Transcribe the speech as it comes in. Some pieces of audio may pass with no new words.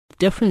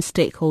different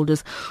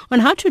stakeholders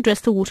on how to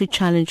address the water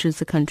challenges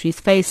the country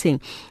is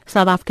facing.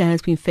 South Africa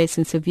has been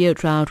facing severe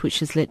drought, which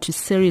has led to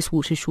serious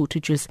water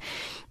shortages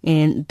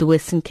in the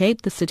Western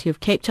Cape. The city of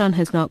Cape Town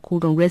has now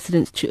called on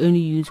residents to only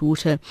use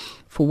water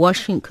for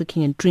washing,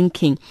 cooking and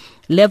drinking.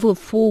 Level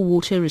 4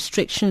 water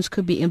restrictions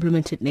could be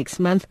implemented next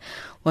month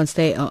once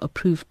they are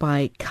approved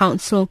by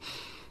council.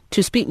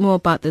 To speak more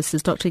about this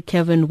is Dr.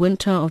 Kevin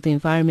Winter of the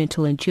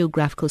Environmental and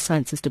Geographical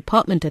Sciences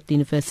Department at the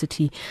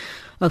University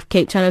of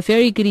Cape Town. A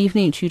very good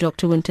evening to you,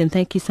 Dr. Winter, and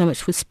thank you so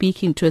much for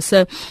speaking to us.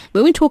 So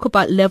when we talk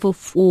about level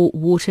 4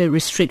 water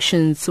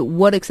restrictions,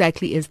 what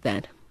exactly is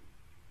that?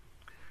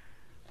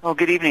 Well,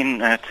 good evening,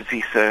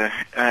 Tafisa.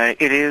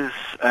 It is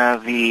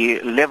the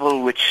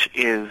level which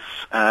is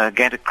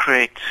going to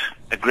create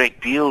a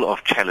great deal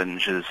of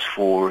challenges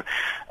for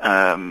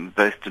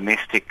both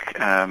domestic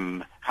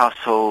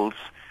households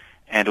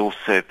and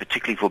also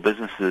particularly for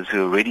businesses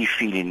who are already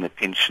feeling the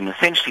pinch. And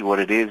essentially what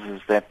it is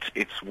that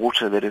it's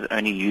water that is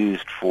only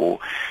used for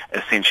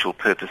essential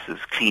purposes,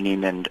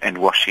 cleaning and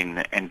washing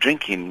and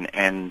drinking,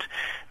 and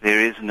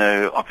there is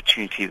no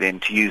opportunity then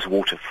to use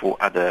water for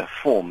other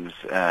forms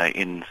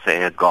in,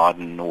 say, a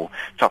garden or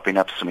topping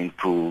up swimming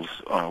pools,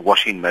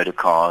 washing motor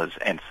cars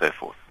and so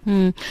forth.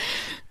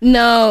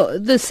 Now,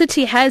 the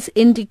city has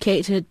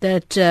indicated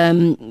that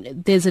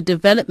there's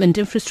a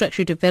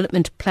infrastructure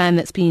development plan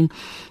that's been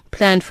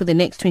planned for the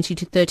next 20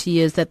 to 30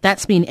 years,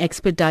 that's been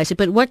expedited.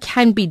 But what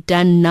can be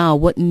done now?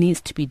 What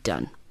needs to be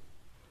done?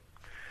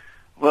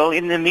 Well,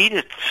 in the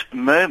immediate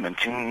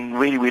moment, and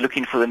really we're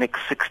looking for the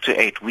next 6 to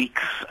 8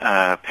 weeks,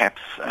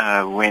 perhaps,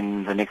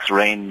 when the next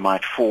rain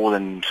might fall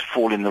and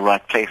fall in the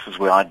right places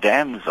where our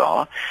dams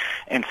are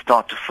and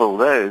start to fill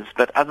those.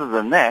 But other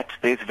than that,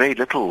 there's very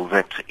little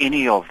that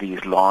any of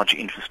these large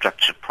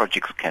infrastructure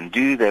projects can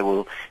do. They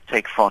will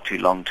take far too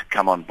long to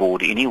come on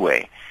board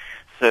anyway.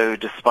 So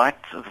despite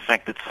the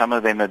fact that some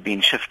of them have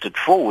been shifted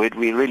forward,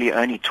 we're really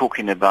only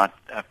talking about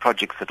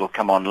projects that will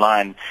come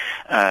online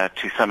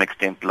to some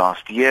extent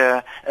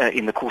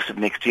in the course of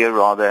next year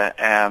rather.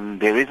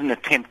 There is an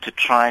attempt to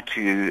try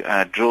to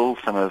drill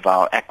some of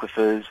our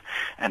aquifers,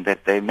 and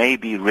that they may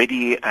be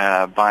ready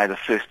by the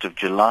 1st of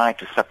July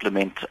to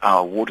supplement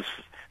our water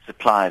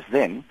supplies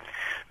then.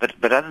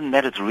 But other than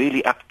that, it's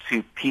really up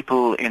to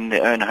people in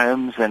their own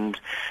homes and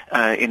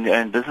in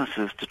their own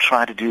businesses to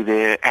try to do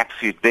their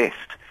absolute best.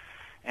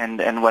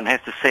 And one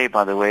has to say,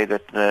 by the way,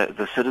 that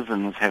the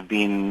citizens have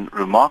been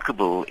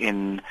remarkable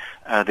in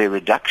their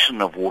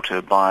reduction of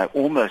water by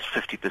almost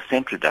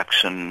 50%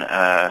 reduction,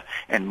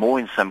 and more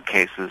in some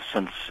cases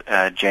since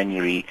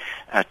January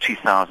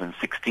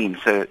 2016.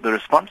 So the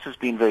response has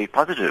been very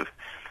positive.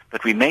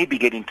 But we may be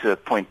getting to a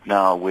point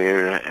now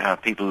where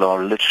people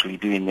are literally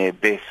doing their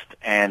best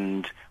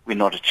and we're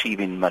not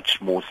achieving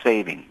much more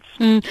savings.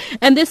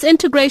 And this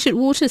integrated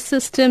water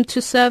system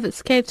to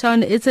service Cape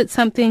Town, is it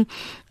something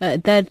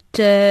that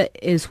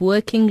is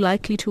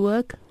likely to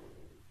work?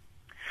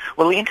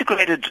 Well, the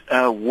integrated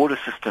water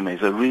system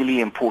is a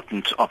really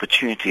important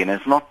opportunity, and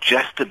it's not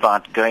just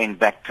about going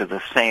back to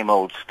the same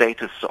old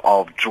status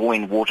of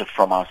drawing water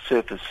from our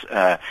surface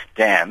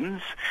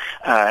dams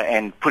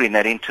and putting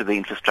that into the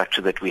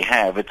infrastructure that we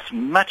have. It's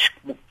much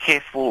more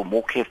careful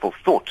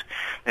thought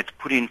that's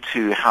put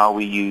into how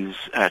we use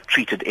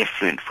treated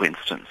effluent, for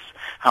instance,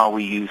 how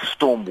we use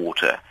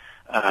stormwater,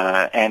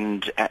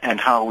 and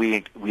how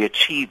we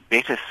achieve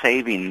better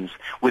savings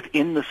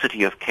within the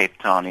city of Cape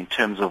Town in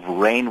terms of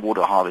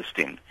rainwater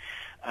harvesting.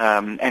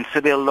 And so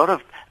there are a lot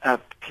of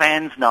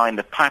plans now in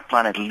the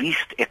pipeline, at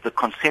least at the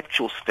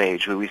conceptual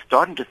stage, where we're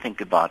starting to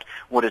think about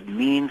what it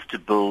means to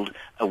build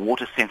a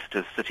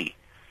water-sensitive city.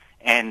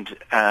 And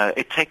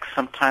it takes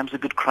sometimes a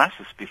good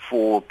crisis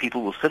before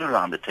people will sit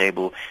around the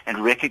table and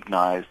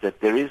recognize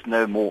that there is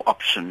no more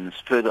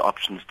further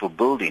options for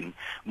building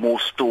more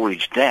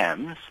storage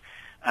dams,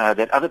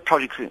 that other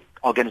projects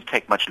are going to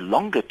take much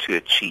longer to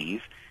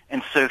achieve.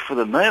 And so for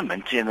the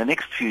moment, in the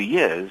next few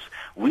years,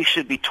 we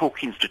should be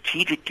talking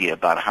strategically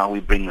about how we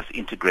bring this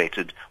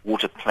integrated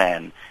water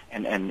plan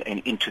and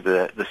into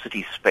the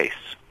city space.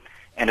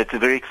 And it's a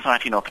very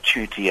exciting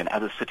opportunity, and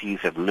other cities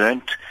have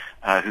learnt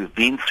who've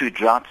been through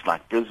droughts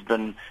like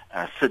Brisbane,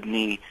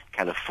 Sydney,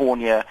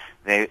 California.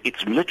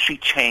 It's literally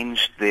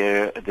changed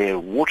their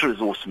water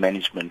resource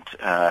management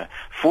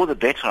for the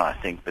better, I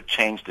think, but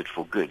changed it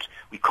for good.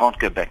 We can't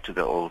go back to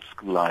the old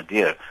school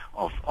idea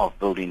of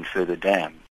building further dams.